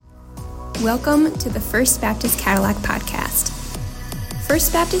Welcome to the First Baptist Cadillac podcast.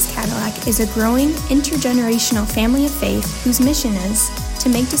 First Baptist Cadillac is a growing intergenerational family of faith whose mission is to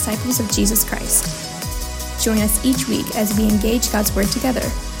make disciples of Jesus Christ. Join us each week as we engage God's Word together.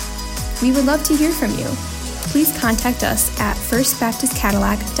 We would love to hear from you. Please contact us at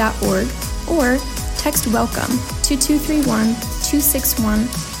firstbaptistcadillac.org or text WELCOME to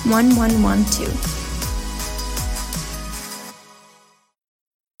 231-261-1112.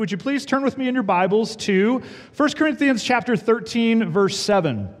 Would you please turn with me in your Bibles to 1 Corinthians chapter 13, verse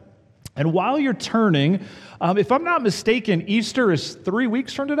 7. And while you're turning, if I'm not mistaken, Easter is 3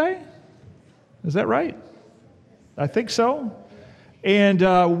 weeks from today? Is that right? I think so.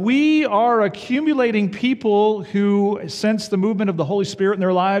 And we are accumulating people who sense the movement of the Holy Spirit in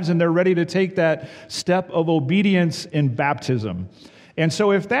their lives, and they're ready to take that step of obedience in baptism. And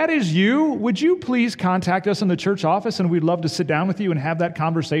so if that is you, would you please contact us in the church office, and we'd love to sit down with you and have that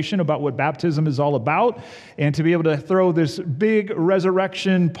conversation about what baptism is all about, and to be able to throw this big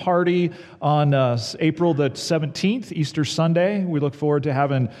resurrection party on April the 17th, Easter Sunday. We look forward to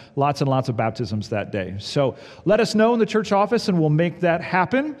having lots and lots of baptisms that day. So let us know in the church office, and we'll make that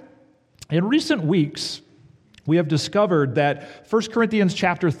happen. In recent weeks, we have discovered that 1 Corinthians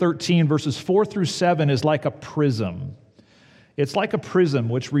chapter 13, verses 4 through 7 is like a prism. It's like a prism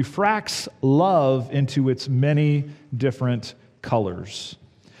which refracts love into its many different colors.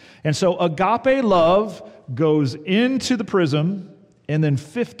 And so agape love goes into the prism, and then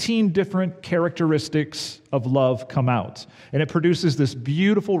 15 different characteristics of love come out. And it produces this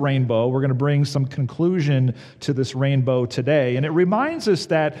beautiful rainbow. We're going to bring some conclusion to this rainbow today. And it reminds us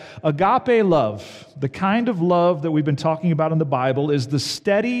that agape love, the kind of love that we've been talking about in the Bible, is the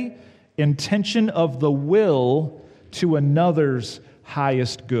steady intention of the will to another's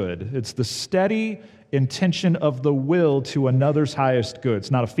highest good. It's the steady intention of the will to another's highest good.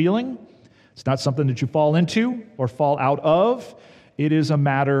 It's not a feeling. It's not something that you fall into or fall out of. It is a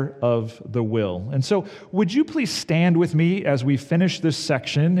matter of the will. And so would you please stand with me as we finish this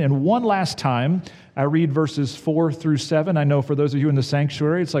section? And one last time, I read verses 4 through 7. I know for those of you in the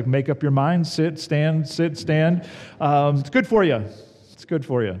sanctuary, it's like make up your mind, sit, stand, sit, stand. It's good for you. It's good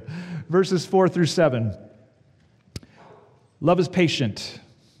for you. Verses 4 through 7. Love is patient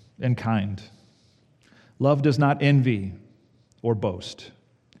and kind. Love does not envy or boast.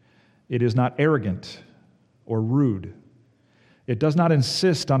 It is not arrogant or rude. It does not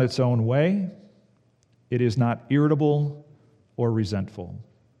insist on its own way. It is not irritable or resentful.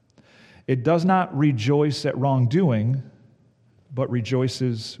 It does not rejoice at wrongdoing, but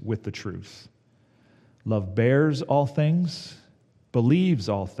rejoices with the truth. Love bears all things, believes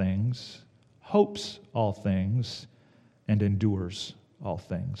all things, hopes all things, and endures all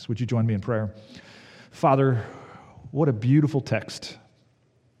things. Would you join me in prayer? Father, what a beautiful text.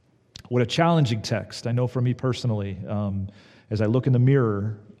 What a challenging text. I know for me personally, as I look in the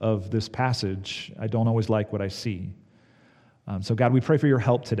mirror of this passage, I don't always like what I see. So God, we pray for your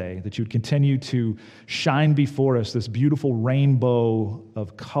help today, that you would continue to shine before us this beautiful rainbow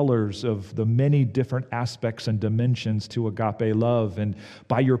of colors of the many different aspects and dimensions to agape love. And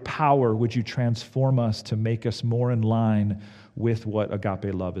by your power, would you transform us to make us more in line with what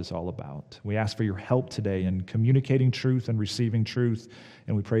agape love is all about. We ask for your help today in communicating truth and receiving truth,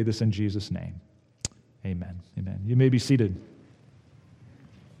 and we pray this in Jesus' name. Amen. Amen. You may be seated.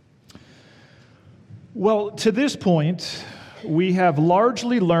 Well, to this point, we have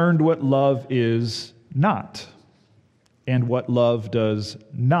largely learned what love is not and what love does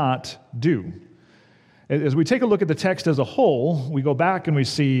not do. As we take a look at the text as a whole, we go back and we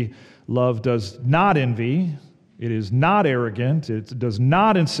see love does not envy, it is not arrogant, it does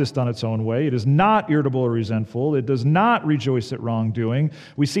not insist on its own way, it is not irritable or resentful, it does not rejoice at wrongdoing.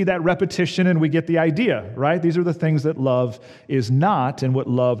 We see that repetition and we get the idea, right? These are the things that love is not and what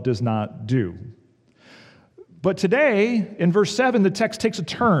love does not do. But today, in verse 7, the text takes a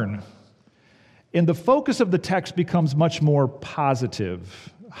turn, and the focus of the text becomes much more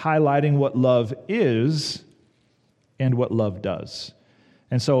positive, highlighting what love is and what love does.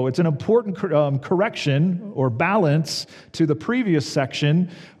 And so it's an important correction or balance to the previous section.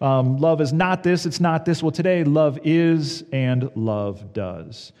 Love is not this, it's not this. Well, today, love is and love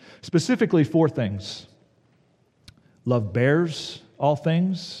does. Specifically, 4 things. Love bears all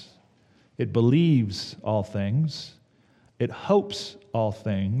things. It believes all things, it hopes all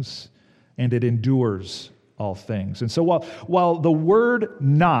things, and it endures all things. And so while the word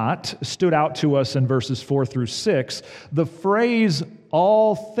not stood out to us in verses 4 through 6, the phrase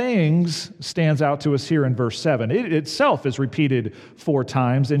all things stands out to us here in verse 7. It itself is repeated 4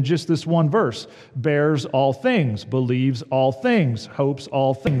 times in just this one verse. Bears all things, believes all things, hopes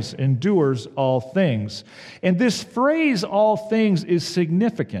all things, endures all things. And this phrase all things is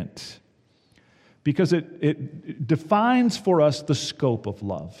significant because it defines for us the scope of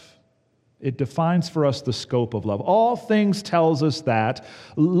love. It defines for us the scope of love. All things tells us that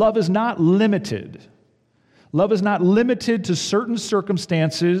love is not limited. Love is not limited to certain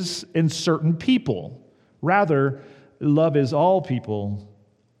circumstances and certain people. Rather, love is all people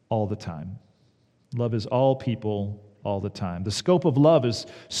all the time. Love is all people all the time. The scope of love is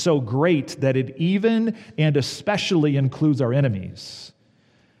so great that it even and especially includes our enemies.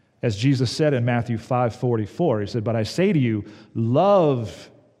 As Jesus said in Matthew 5:44, he said, "But I say to you, love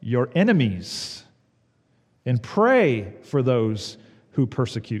your enemies and pray for those who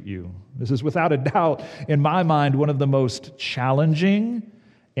persecute you." This is without a doubt, in my mind, one of the most challenging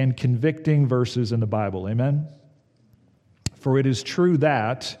and convicting verses in the Bible. Amen? For it is true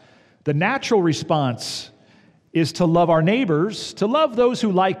that the natural response is to love our neighbors, to love those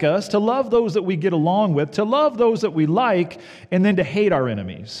who like us, to love those that we get along with, to love those that we like, and then to hate our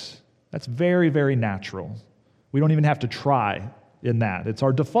enemies. That's very, very natural. We don't even have to try in that. It's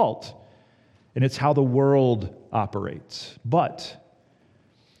our default, and it's how the world operates. But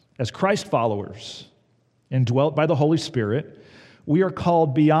as Christ followers, indwelt by the Holy Spirit, we are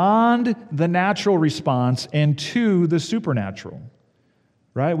called beyond the natural response and to the supernatural.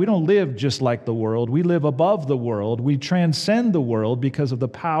 Right? We don't live just like the world. We live above the world. We transcend the world because of the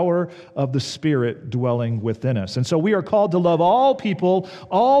power of the Spirit dwelling within us. And so we are called to love all people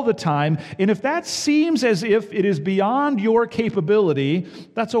all the time. And if that seems as if it is beyond your capability,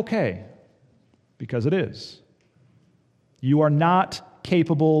 that's okay, because it is. You are not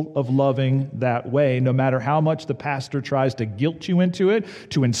capable of loving that way, no matter how much the pastor tries to guilt you into it,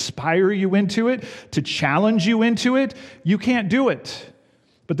 to inspire you into it, to challenge you into it. You can't do it.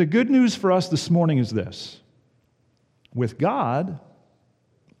 But the good news for us this morning is this: with God,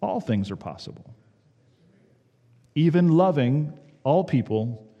 all things are possible. Even loving all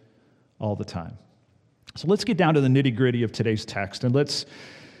people all the time. So let's get down to the nitty-gritty of today's text, and let's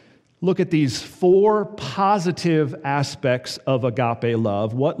look at these 4 positive aspects of agape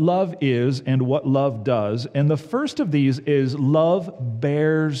love, what love is and what love does. And the first of these is love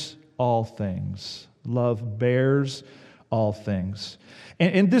bears all things. Love bears all things.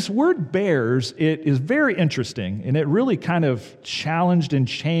 And this word bears, it is very interesting, and it really kind of challenged and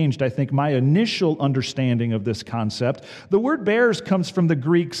changed, I think, my initial understanding of this concept. The word bears comes from the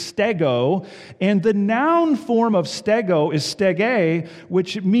Greek stego, and the noun form of stego is stege,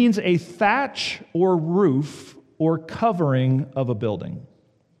 which means a thatch or roof or covering of a building.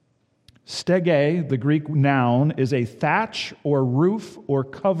 Stege, the Greek noun, is a thatch or roof or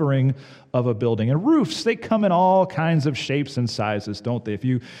covering of a building. And roofs, they come in all kinds of shapes and sizes, don't they?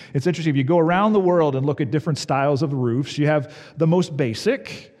 It's interesting, if you go around the world and look at different styles of roofs, you have the most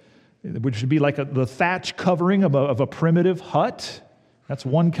basic, which would be like the thatch covering of a primitive hut. That's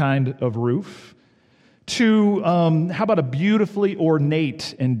one kind of roof. To, how about a beautifully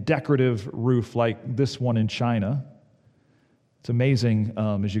ornate and decorative roof like this one in China? It's amazing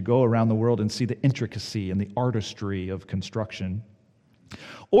as you go around the world and see the intricacy and the artistry of construction.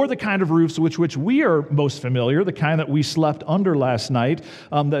 Or the kind of roofs which we are most familiar, the kind that we slept under last night,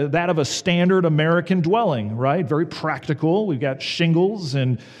 that of a standard American dwelling, right? Very practical. We've got shingles,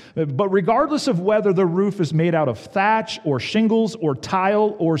 but regardless of whether the roof is made out of thatch or shingles or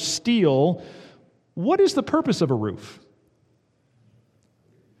tile or steel, what is the purpose of a roof?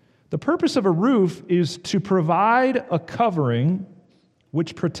 The purpose of a roof is to provide a covering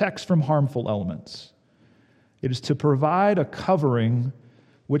which protects from harmful elements. It is to provide a covering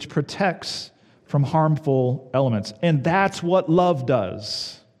which protects from harmful elements. And that's what love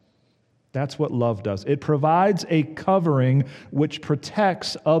does. That's what love does. It provides a covering which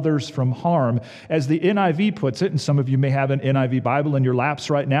protects others from harm. As the NIV puts it, and some of you may have an NIV Bible in your laps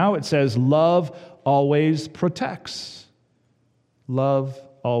right now, it says, love always protects. Love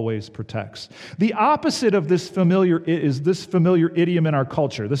always protects. The opposite of this familiar idiom in our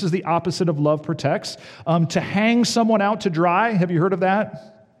culture. This is the opposite of love protects. To hang someone out to dry. Have you heard of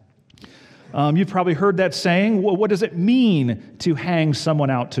that? You've probably heard that saying. Well, what does it mean to hang someone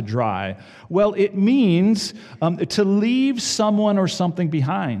out to dry? Well, it means to leave someone or something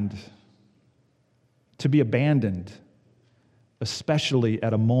behind, to be abandoned, especially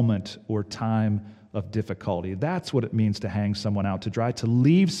at a moment or time of difficulty. That's what it means to hang someone out to dry, to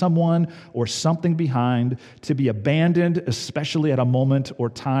leave someone or something behind, to be abandoned, especially at a moment or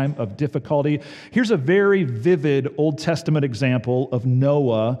time of difficulty. Here's a very vivid Old Testament example of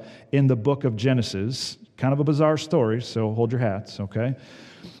Noah in the book of Genesis. Kind of a bizarre story, so hold your hats, okay?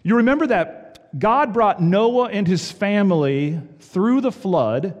 You remember that God brought Noah and his family through the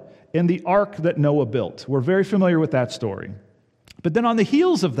flood in the ark that Noah built. We're very familiar with that story. But then on the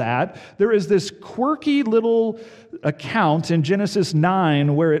heels of that, there is this quirky little account in Genesis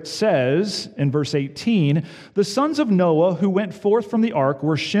 9 where it says, in verse 18, the sons of Noah who went forth from the ark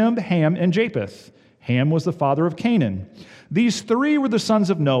were Shem, Ham, and Japheth. Ham was the father of Canaan. These three were the sons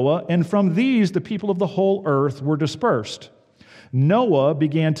of Noah, and from these the people of the whole earth were dispersed. Noah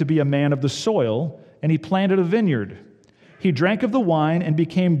began to be a man of the soil, and he planted a vineyard. He drank of the wine and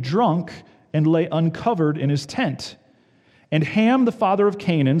became drunk and lay uncovered in his tent. And Ham, the father of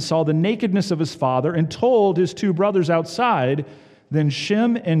Canaan, saw the nakedness of his father and told his two brothers outside. Then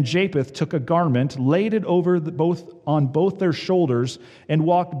Shem and Japheth took a garment, laid it over on both their shoulders, and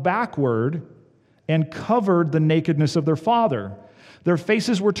walked backward and covered the nakedness of their father. Their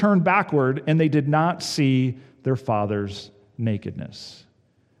faces were turned backward, and they did not see their father's nakedness.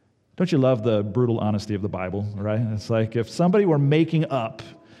 Don't you love the brutal honesty of the Bible, right? It's like if somebody were making up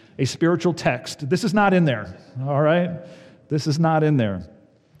a spiritual text, this is not in there, all right? This is not in there.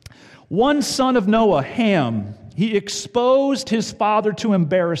 One son of Noah, Ham, he exposed his father to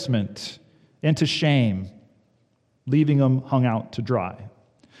embarrassment and to shame, leaving him hung out to dry.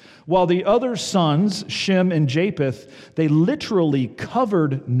 While the other sons, Shem and Japheth, they literally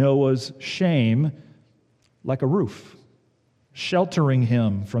covered Noah's shame like a roof, sheltering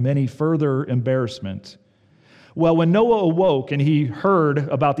him from any further embarrassment. Well, when Noah awoke and he heard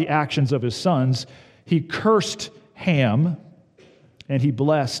about the actions of his sons, he cursed Ham, and he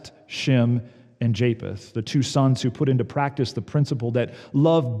blessed Shem and Japheth, the two sons who put into practice the principle that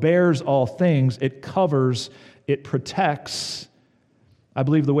love bears all things, it covers, it protects. I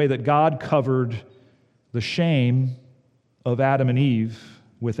believe the way that God covered the shame of Adam and Eve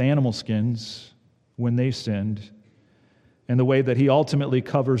with animal skins when they sinned, and the way that he ultimately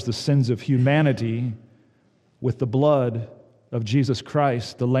covers the sins of humanity with the blood of Jesus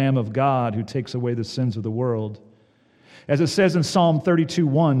Christ, the Lamb of God who takes away the sins of the world. As it says in Psalm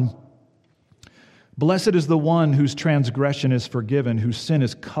 32:1, blessed is the one whose transgression is forgiven, whose sin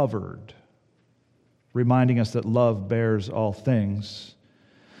is covered, reminding us that love bears all things.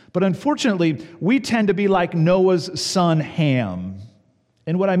 But unfortunately, we tend to be like Noah's son Ham.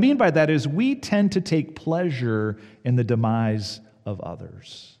 And what I mean by that is we tend to take pleasure in the demise of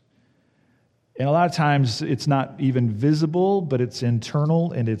others. And a lot of times it's not even visible, but it's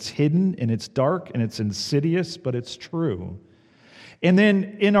internal and it's hidden and it's dark and it's insidious, but it's true. And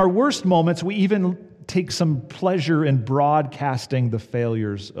then in our worst moments, we even take some pleasure in broadcasting the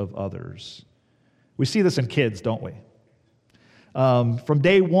failures of others. We see this in kids, don't we? From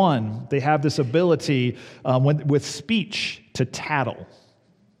day one, they have this ability with speech to tattle,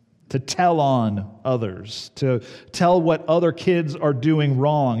 to tell on others, to tell what other kids are doing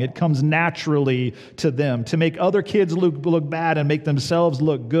wrong. It comes naturally to them, to make other kids look bad and make themselves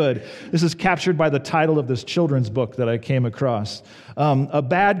look good. This is captured by the title of this children's book that I came across, A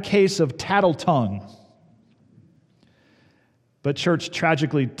Bad Case of Tattle Tongue. But church,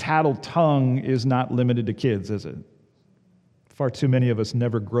 tragically, tattle tongue is not limited to kids, is it? Far too many of us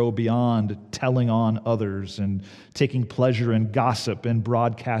never grow beyond telling on others and taking pleasure in gossip and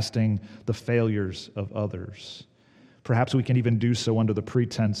broadcasting the failures of others. Perhaps we can even do so under the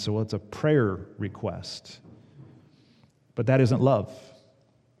pretense, so it's a prayer request. But that isn't love.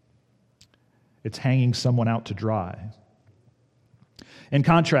 It's hanging someone out to dry. In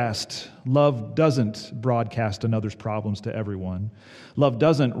contrast, love doesn't broadcast another's problems to everyone. Love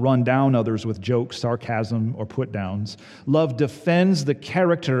doesn't run down others with jokes, sarcasm, or put-downs. Love defends the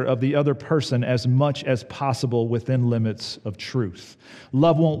character of the other person as much as possible within limits of truth.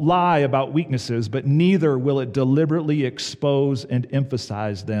 Love won't lie about weaknesses, but neither will it deliberately expose and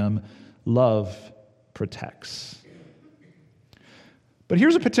emphasize them. Love protects. But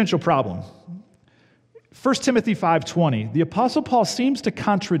here's a potential problem. 1 Timothy 5:20, the Apostle Paul seems to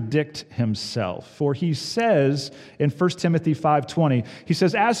contradict himself, for he says in 1 Timothy 5:20, he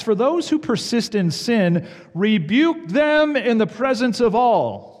says, as for those who persist in sin, rebuke them in the presence of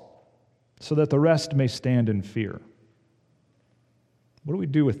all, so that the rest may stand in fear. What do we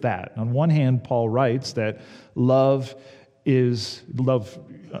do with that? On one hand, Paul writes that love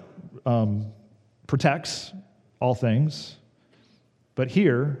protects all things, but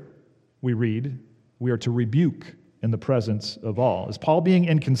here we read, we are to rebuke in the presence of all. Is Paul being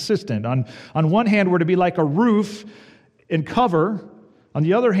inconsistent? On one hand, we're to be like a roof and cover. On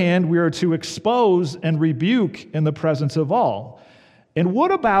the other hand, we are to expose and rebuke in the presence of all. And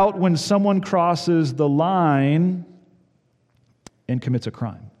what about when someone crosses the line and commits a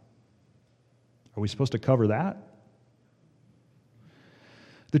crime? Are we supposed to cover that?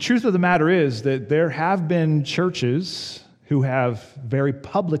 The truth of the matter is that there have been churches who have very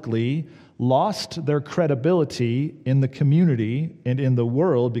publicly lost their credibility in the community and in the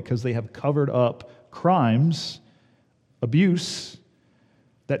world because they have covered up crimes, abuse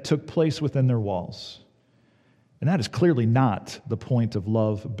that took place within their walls. And that is clearly not the point of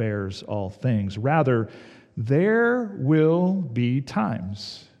love bears all things. Rather, there will be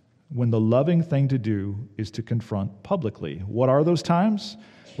times when the loving thing to do is to confront publicly. What are those times?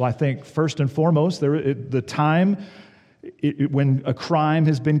 Well, I think first and foremost, the time when a crime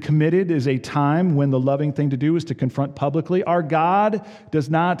has been committed is a time when the loving thing to do is to confront publicly. Our God does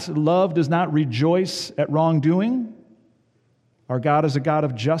not rejoice at wrongdoing. Our God is a God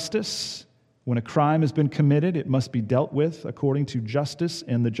of justice. When a crime has been committed, it must be dealt with according to justice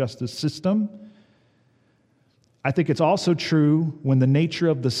and the justice system. I think it's also true when the nature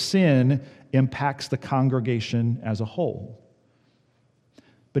of the sin impacts the congregation as a whole.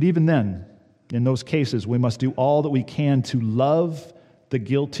 But even then, in those cases, we must do all that we can to love the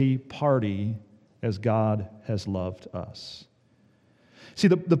guilty party as God has loved us. See,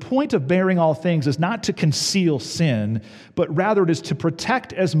 the point of bearing all things is not to conceal sin, but rather it is to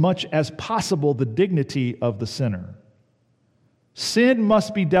protect as much as possible the dignity of the sinner. Sin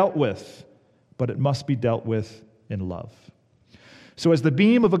must be dealt with, but it must be dealt with in love. So as the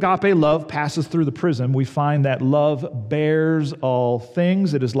beam of agape love passes through the prism, we find that love bears all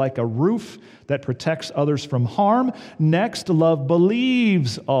things. It is like a roof that protects others from harm. Next, love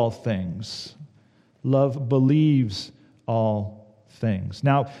believes all things. Love believes all things.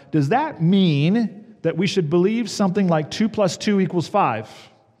 Now, does that mean that we should believe something like 2 + 2 = 5?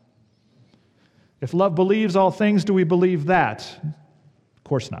 If love believes all things, do we believe that? Of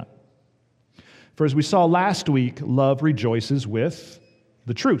course not. For as we saw last week, love rejoices with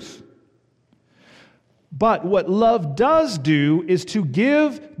the truth. But what love does do is to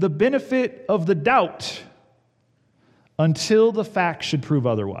give the benefit of the doubt until the facts should prove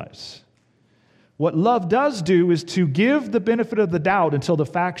otherwise. What love does do is to give the benefit of the doubt until the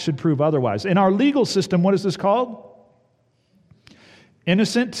facts should prove otherwise. In our legal system, what is this called?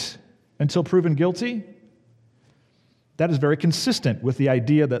 Innocent until proven guilty. That is very consistent with the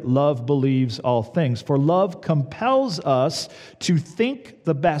idea that love believes all things. For love compels us to think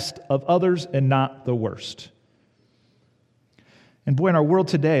the best of others and not the worst. And boy, in our world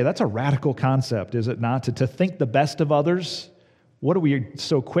today, that's a radical concept, is it not? To think the best of others. What are we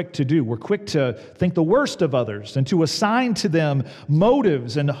so quick to do? We're quick to think the worst of others and to assign to them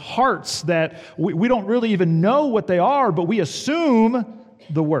motives and hearts that we don't really even know what they are, but we assume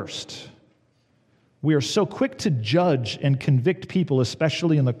the worst. We are so quick to judge and convict people,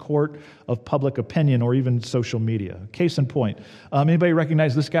 especially in the court of public opinion or even social media. Case in point. Anybody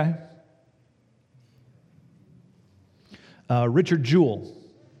recognize this guy? Richard Jewell.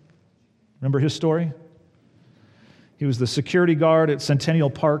 Remember his story? He was the security guard at Centennial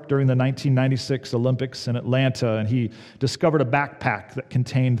Park during the 1996 Olympics in Atlanta, and he discovered a backpack that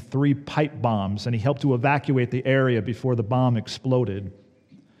contained 3 pipe bombs, and he helped to evacuate the area before the bomb exploded.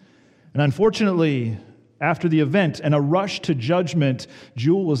 And unfortunately, after the event and a rush to judgment,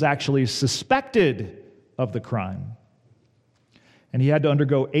 Jewell was actually suspected of the crime. And he had to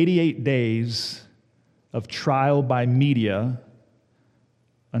undergo 88 days of trial by media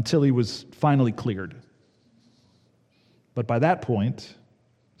until he was finally cleared. But by that point,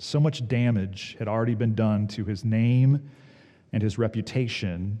 so much damage had already been done to his name and his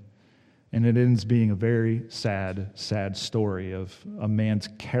reputation, and it ends being a very sad, sad story of a man's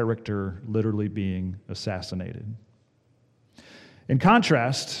character literally being assassinated. In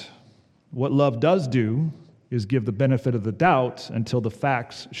contrast, what love does do is give the benefit of the doubt until the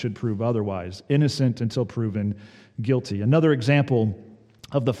facts should prove otherwise. Innocent until proven guilty. Another example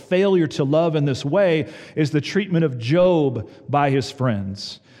of the failure to love in this way is the treatment of Job by his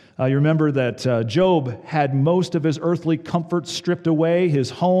friends. You remember that Job had most of his earthly comforts stripped away, his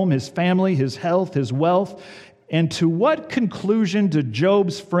home, his family, his health, his wealth. And to what conclusion did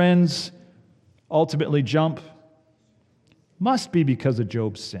Job's friends ultimately jump? Must be because of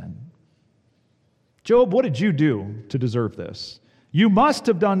Job's sin. Job, what did you do to deserve this? You must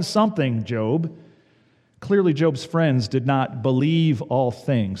have done something, Job. Clearly, Job's friends did not believe all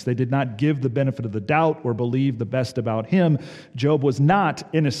things. They did not give the benefit of the doubt or believe the best about him. Job was not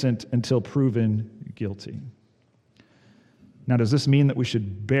innocent until proven guilty. Now, does this mean that we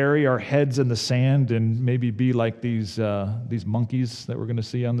should bury our heads in the sand and maybe be like these monkeys that we're going to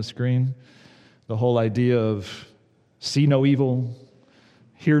see on the screen? The whole idea of see no evil,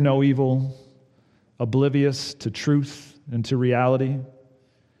 hear no evil, oblivious to truth and to reality.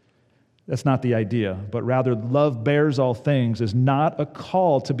 That's not the idea, but rather love bears all things is not a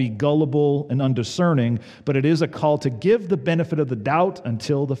call to be gullible and undiscerning, but it is a call to give the benefit of the doubt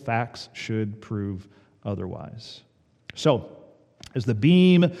until the facts should prove otherwise. So, as the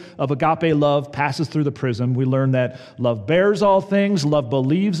beam of agape love passes through the prism, we learn that love bears all things, love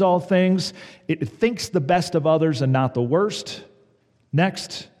believes all things, it thinks the best of others and not the worst.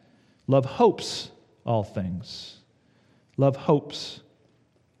 Next, love hopes all things. Love hopes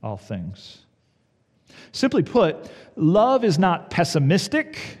all things. Simply put, love is not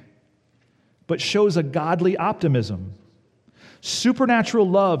pessimistic, but shows a godly optimism. Supernatural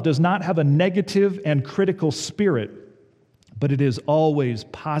love does not have a negative and critical spirit, but it is always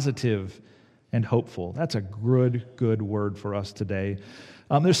positive and hopeful. That's a good word for us today.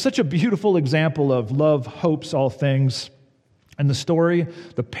 There's such a beautiful example of love hopes all things in the story,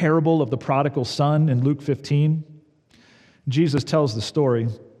 the parable of the prodigal son in Luke 15. Jesus tells the story.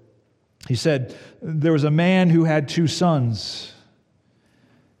 He said, there was a man who had 2 sons,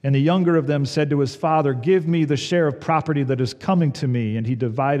 and the younger of them said to his father, give me the share of property that is coming to me, and he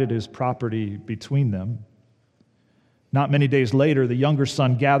divided his property between them. Not many days later, the younger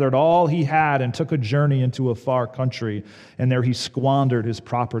son gathered all he had and took a journey into a far country, and there he squandered his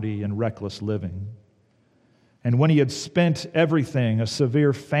property in reckless living. And when he had spent everything, a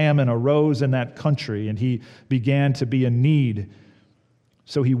severe famine arose in that country, and he began to be in need.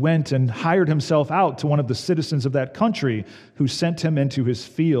 So he went and hired himself out to one of the citizens of that country, who sent him into his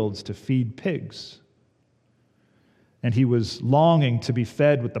fields to feed pigs. And he was longing to be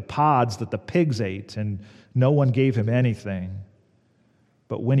fed with the pods that the pigs ate, and no one gave him anything.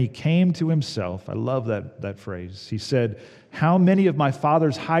 But when he came to himself, I love that phrase, he said, how many of my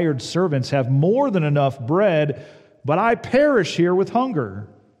father's hired servants have more than enough bread, but I perish here with hunger?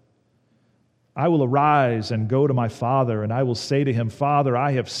 I will arise and go to my father, and I will say to him, Father,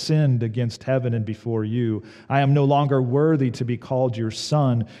 I have sinned against heaven and before you. I am no longer worthy to be called your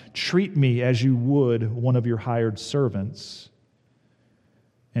son. Treat me as you would one of your hired servants.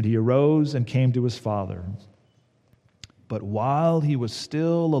 And he arose and came to his father. But while he was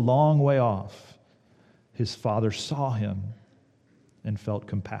still a long way off, his father saw him and felt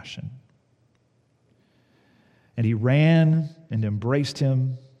compassion. And he ran and embraced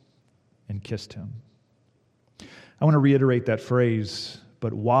him and kissed him. I want to reiterate that phrase,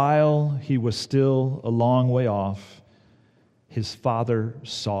 but while he was still a long way off, his father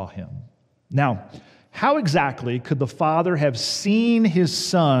saw him. Now, how exactly could the father have seen his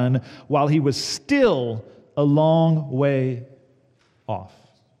son while he was still a long way off?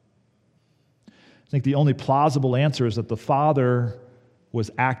 I think the only plausible answer is that the father was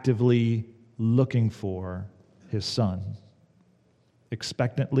actively looking for his son,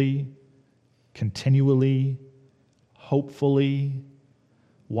 expectantly, continually, hopefully.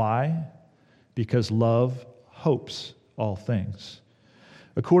 Why? Because love hopes all things.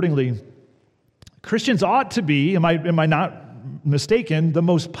 Accordingly, Christians ought to be, am I not mistaken, the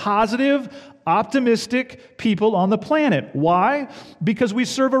most positive, optimistic people on the planet. Why? Because we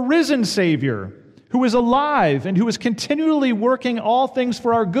serve a risen Savior who is alive and who is continually working all things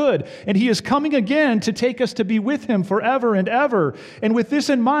for our good. And he is coming again to take us to be with him forever and ever. And with this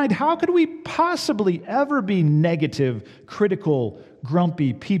in mind, how could we possibly ever be negative, critical,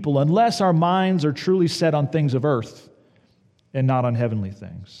 grumpy people unless our minds are truly set on things of earth and not on heavenly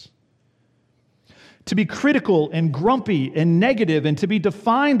things? To be critical and grumpy and negative and to be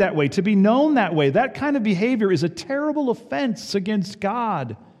defined that way, to be known that way, that kind of behavior is a terrible offense against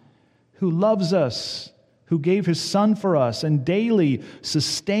God, who loves us, who gave his Son for us, and daily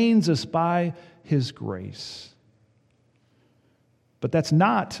sustains us by his grace. But that's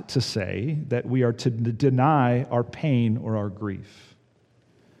not to say that we are to deny our pain or our grief.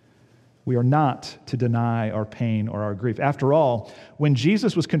 We are not to deny our pain or our grief. After all, when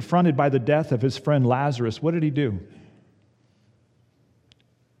Jesus was confronted by the death of his friend Lazarus, what did he do?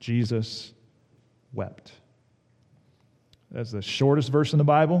 Jesus wept. That's the shortest verse in the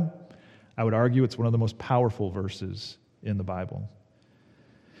Bible. I would argue it's one of the most powerful verses in the Bible.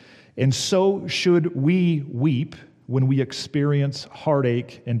 And so should we weep when we experience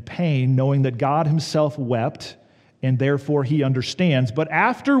heartache and pain, knowing that God himself wept, and therefore he understands. But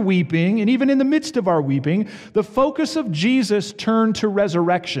after weeping, and even in the midst of our weeping, the focus of Jesus turned to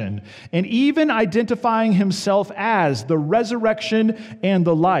resurrection, and even identifying himself as the resurrection and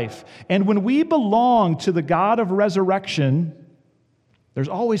the life. And when we belong to the God of resurrection, There's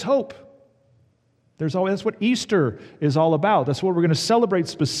always hope. That's what Easter is all about. That's what we're going to celebrate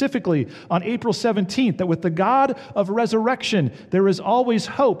specifically on April 17th, that with the God of resurrection, there is always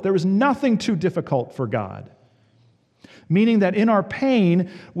hope. There is nothing too difficult for God. Meaning that in our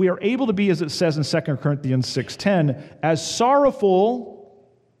pain, we are able to be, as it says in 2 Corinthians 6:10, as sorrowful,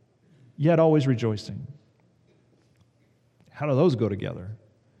 yet always rejoicing. How do those go together?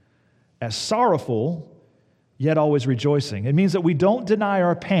 As sorrowful, yet always rejoicing. It means that we don't deny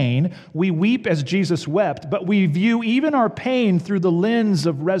our pain. We weep as Jesus wept, but we view even our pain through the lens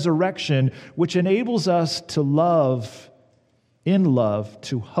of resurrection, which enables us to love, in love,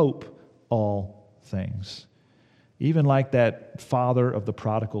 to hope all things. Even like that father of the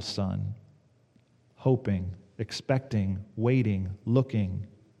prodigal son, hoping, expecting, waiting, looking.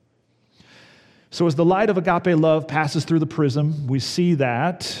 So as the light of agape love passes through the prism, we see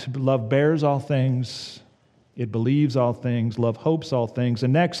that love bears all things, it believes all things, love hopes all things.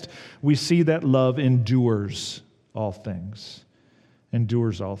 And next, we see that love endures all things.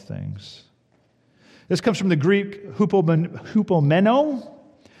 Endures all things. This comes from the Greek hupomeno.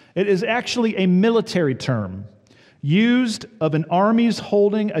 It is actually a military term used of an army's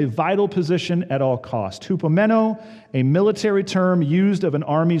holding a vital position at all cost. Hupomeno, a military term used of an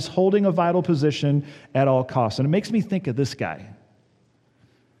army's holding a vital position at all costs. And it makes me think of this guy.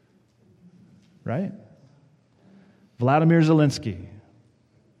 Right? Vladimir Zelensky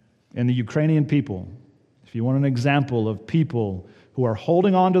and the Ukrainian people. If you want an example of people who are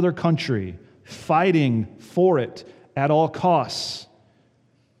holding on to their country, fighting for it at all costs.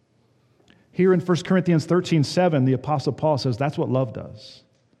 Here in 1 Corinthians 13:7, the Apostle Paul says that's what love does.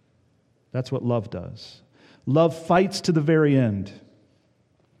 That's what love does. Love fights to the very end,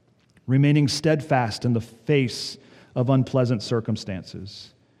 remaining steadfast in the face of unpleasant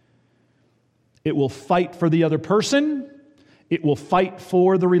circumstances. It will fight for the other person. It will fight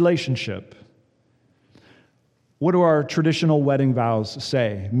for the relationship. What do our traditional wedding vows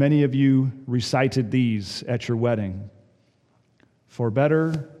say? Many of you recited these at your wedding. For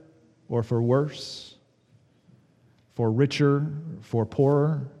better or for worse, for richer, for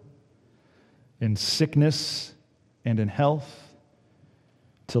poorer, in sickness and in health,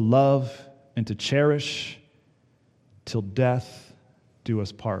 to love and to cherish, till death do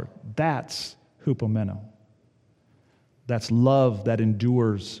us part. That's hupomeno. That's love that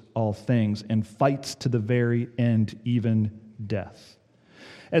endures all things and fights to the very end, even death.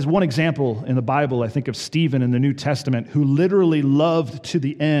 As one example in the Bible, I think of Stephen in the New Testament, who literally loved to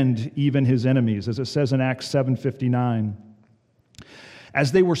the end even his enemies, as it says in Acts 7:59.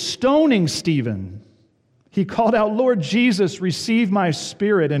 As they were stoning Stephen, he called out, "Lord Jesus, receive my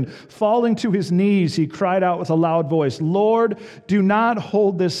spirit." And falling to his knees, he cried out with a loud voice, "Lord, do not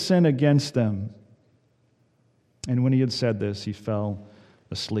hold this sin against them." And when he had said this, he fell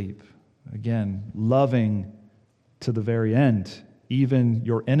asleep. Again, loving to the very end, even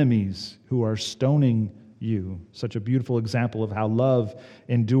your enemies who are stoning you. Such a beautiful example of how love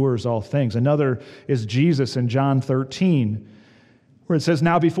endures all things. Another is Jesus in John 13, where it says,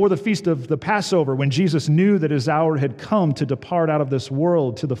 "Now before the feast of the Passover, when Jesus knew that his hour had come to depart out of this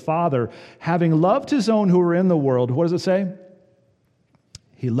world to the Father, having loved his own who were in the world," what does it say?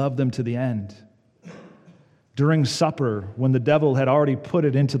 He loved them to the end. During supper, when the devil had already put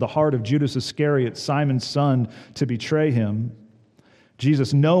it into the heart of Judas Iscariot, Simon's son, to betray him,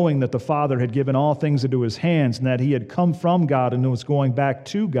 Jesus, knowing that the Father had given all things into his hands and that he had come from God and was going back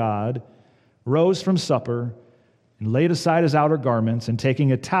to God, rose from supper and laid aside his outer garments, and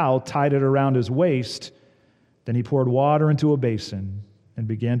taking a towel, tied it around his waist. Then he poured water into a basin and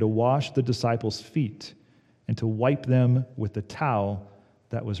began to wash the disciples' feet and to wipe them with the towel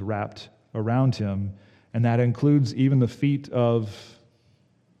that was wrapped around him. And that includes even the feet of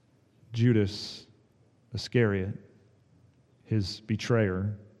Judas Iscariot, his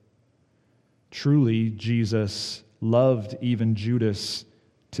betrayer. Truly, Jesus loved even Judas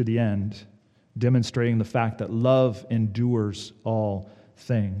to the end, demonstrating the fact that love endures all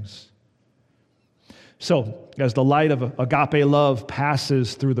things. So, as the light of agape love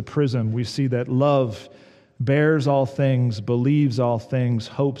passes through the prism, we see that love bears all things, believes all things,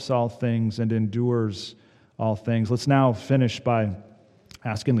 hopes all things, and endures all things. Let's now finish by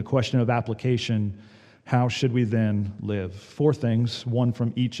asking the question of application: how should we then live? 4 things, one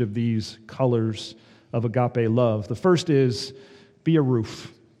from each of these colors of agape love. The first is, be a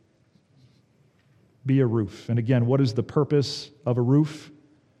roof. Be a roof. And again, what is the purpose of a roof?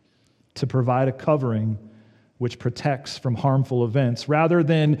 To provide a covering which protects from harmful events, rather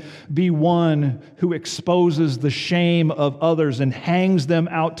than be one who exposes the shame of others and hangs them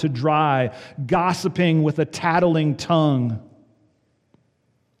out to dry, gossiping with a tattling tongue.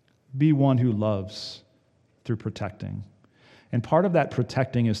 Be one who loves through protecting. And part of that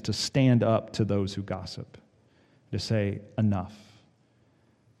protecting is to stand up to those who gossip, to say, enough.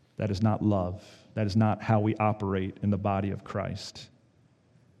 That is not love. That is not how we operate in the body of Christ.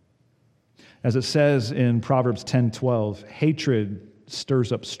 As it says in Proverbs 10:12, hatred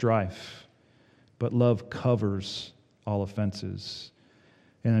stirs up strife, but love covers all offenses.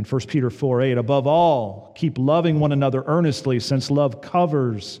 And in 1 Peter 4:8, above all, keep loving one another earnestly, since love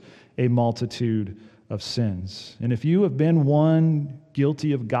covers a multitude of sins. And if you have been one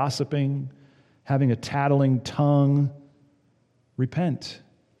guilty of gossiping, having a tattling tongue, repent.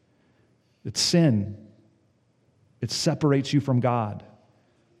 It's sin. It separates you from God.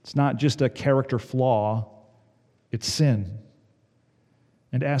 It's not just a character flaw, it's sin.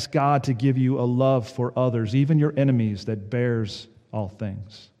 And ask God to give you a love for others, even your enemies, that bears all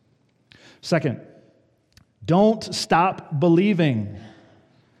things. Second, don't stop believing.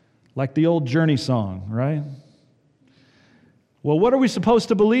 Like the old Journey song, right? Well, what are we supposed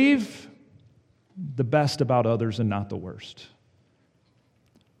to believe? The best about others and not the worst.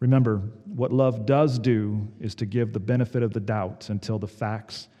 Remember, what love does do is to give the benefit of the doubt until the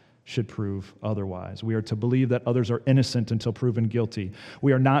facts should prove otherwise. We are to believe that others are innocent until proven guilty.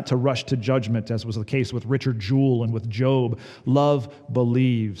 We are not to rush to judgment, as was the case with Richard Jewell and with Job. Love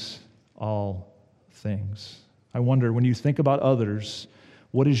believes all things. I wonder, when you think about others,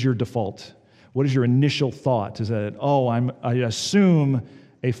 what is your default? What is your initial thought? Is that, I assume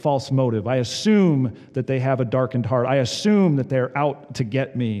a false motive. I assume that they have a darkened heart. I assume that they're out to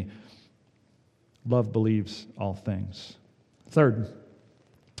get me. Love believes all things. Third,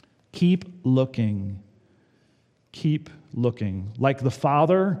 keep looking. Keep looking. Like the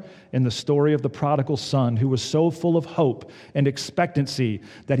father in the story of the prodigal son, who was so full of hope and expectancy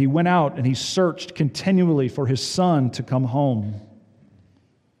that he went out and he searched continually for his son to come home.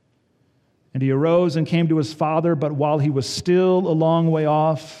 And he arose and came to his father, but while he was still a long way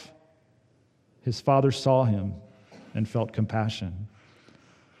off, his father saw him and felt compassion.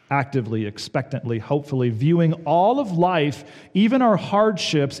 Actively, expectantly, hopefully, viewing all of life, even our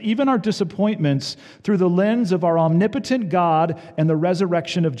hardships, even our disappointments, through the lens of our omnipotent God and the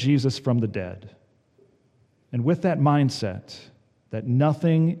resurrection of Jesus from the dead. And with that mindset, that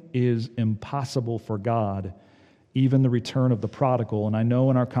nothing is impossible for God, even the return of the prodigal. And I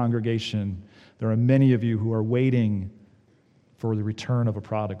know in our congregation, there are many of you who are waiting for the return of a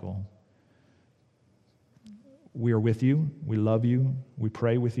prodigal. We are with you. We love you. We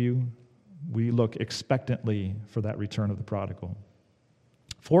pray with you. We look expectantly for that return of the prodigal.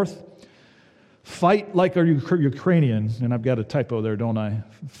 Fourth, fight like a Ukrainian. And I've got a typo there, don't I?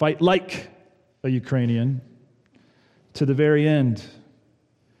 Fight like a Ukrainian to the very end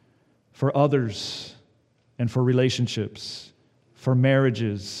for others and for relationships, for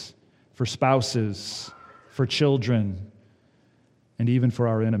marriages, for spouses, for children, and even for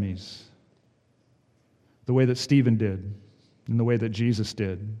our enemies. The way that Stephen did, and the way that Jesus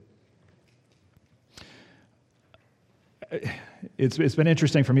did. It's been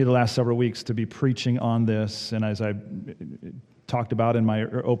interesting for me the last several weeks to be preaching on this, and as I talked about in my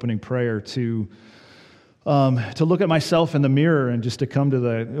opening prayer, to look at myself in the mirror and just to come to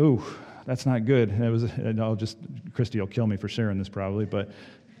the, that's not good. Christy will kill me for sharing this probably, but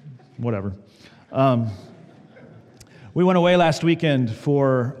whatever. We went away last weekend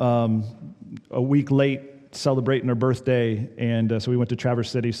for a week late, celebrating her birthday, and so we went to Traverse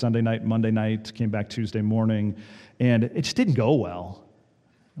City Sunday night, Monday night, came back Tuesday morning, and it just didn't go well.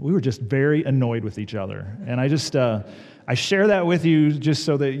 We were just very annoyed with each other, and I share that with you just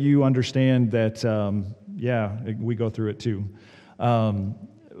so that you understand that, we go through it too.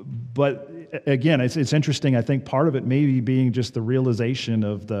 But again, it's interesting. I think part of it maybe being just the realization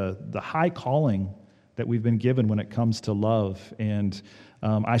of the high calling that we've been given when it comes to love, and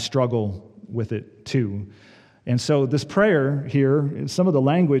I struggle with it too. And so this prayer here, some of the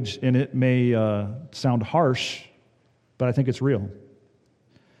language in it may sound harsh, but I think it's real. I'm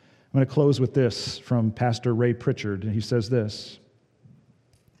going to close with this from Pastor Ray Pritchard. He says this: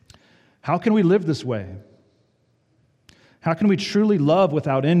 how can we live this way? How can we truly love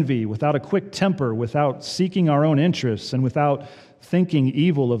without envy, without a quick temper, without seeking our own interests, and without thinking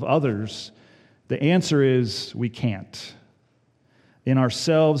evil of others? The answer is we can't. In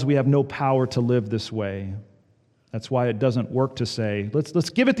ourselves, we have no power to live this way. That's why it doesn't work to say,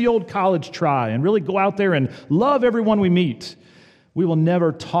 let's give it the old college try and really go out there and love everyone we meet. We will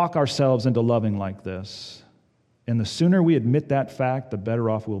never talk ourselves into loving like this. And the sooner we admit that fact, the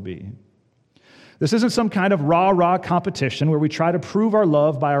better off we'll be. This isn't some kind of rah-rah competition where we try to prove our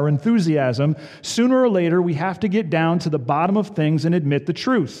love by our enthusiasm. Sooner or later, we have to get down to the bottom of things and admit the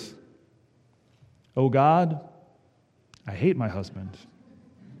truth. Oh God, I hate my husband.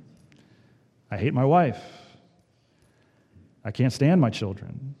 I hate my wife. I can't stand my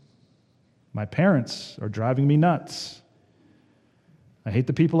children. My parents are driving me nuts. I hate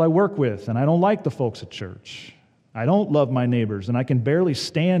the people I work with, and I don't like the folks at church. I don't love my neighbors, and I can barely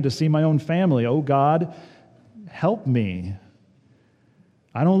stand to see my own family. Oh God, help me.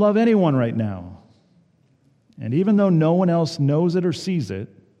 I don't love anyone right now. And even though no one else knows it or sees it,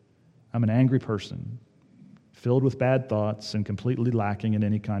 I'm an angry person, filled with bad thoughts and completely lacking in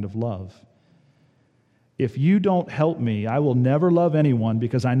any kind of love. If you don't help me, I will never love anyone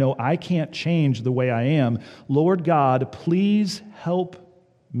because I know I can't change the way I am. Lord God, please help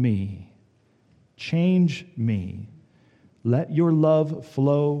me. Change me. Let your love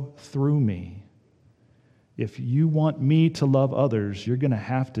flow through me. If you want me to love others, you're going to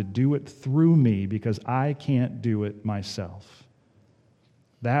have to do it through me because I can't do it myself.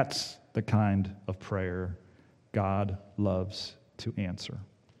 That's the kind of prayer God loves to answer.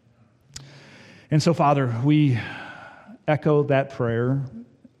 And so, Father, we echo that prayer.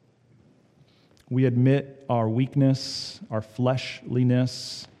 We admit our weakness, our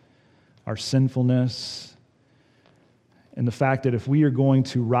fleshliness, our sinfulness, and the fact that if we are going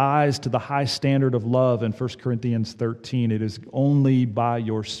to rise to the high standard of love in 1 Corinthians 13, it is only by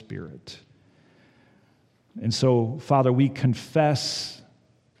your Spirit. And so, Father, we confess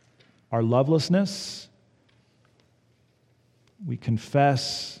our lovelessness. We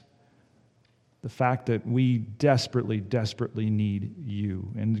confess the fact that we desperately, desperately need you.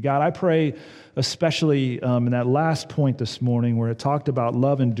 And God, I pray especially in that last point this morning where it talked about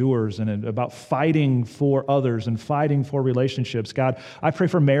love endures and about fighting for others and fighting for relationships. God, I pray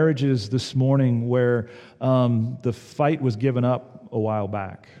for marriages this morning where the fight was given up a while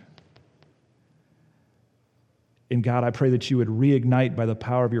back. And God, I pray that you would reignite by the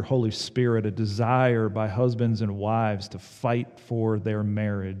power of your Holy Spirit a desire by husbands and wives to fight for their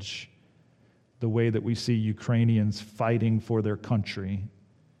marriage, the way that we see Ukrainians fighting for their country.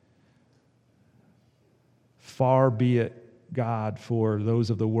 Far be it, God, for those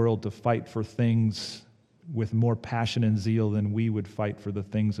of the world to fight for things with more passion and zeal than we would fight for the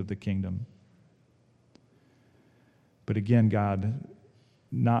things of the kingdom. But again, God,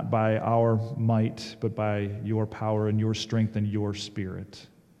 not by our might, but by your power and your strength and your Spirit.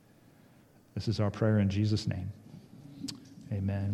 This is our prayer in Jesus' name. Amen.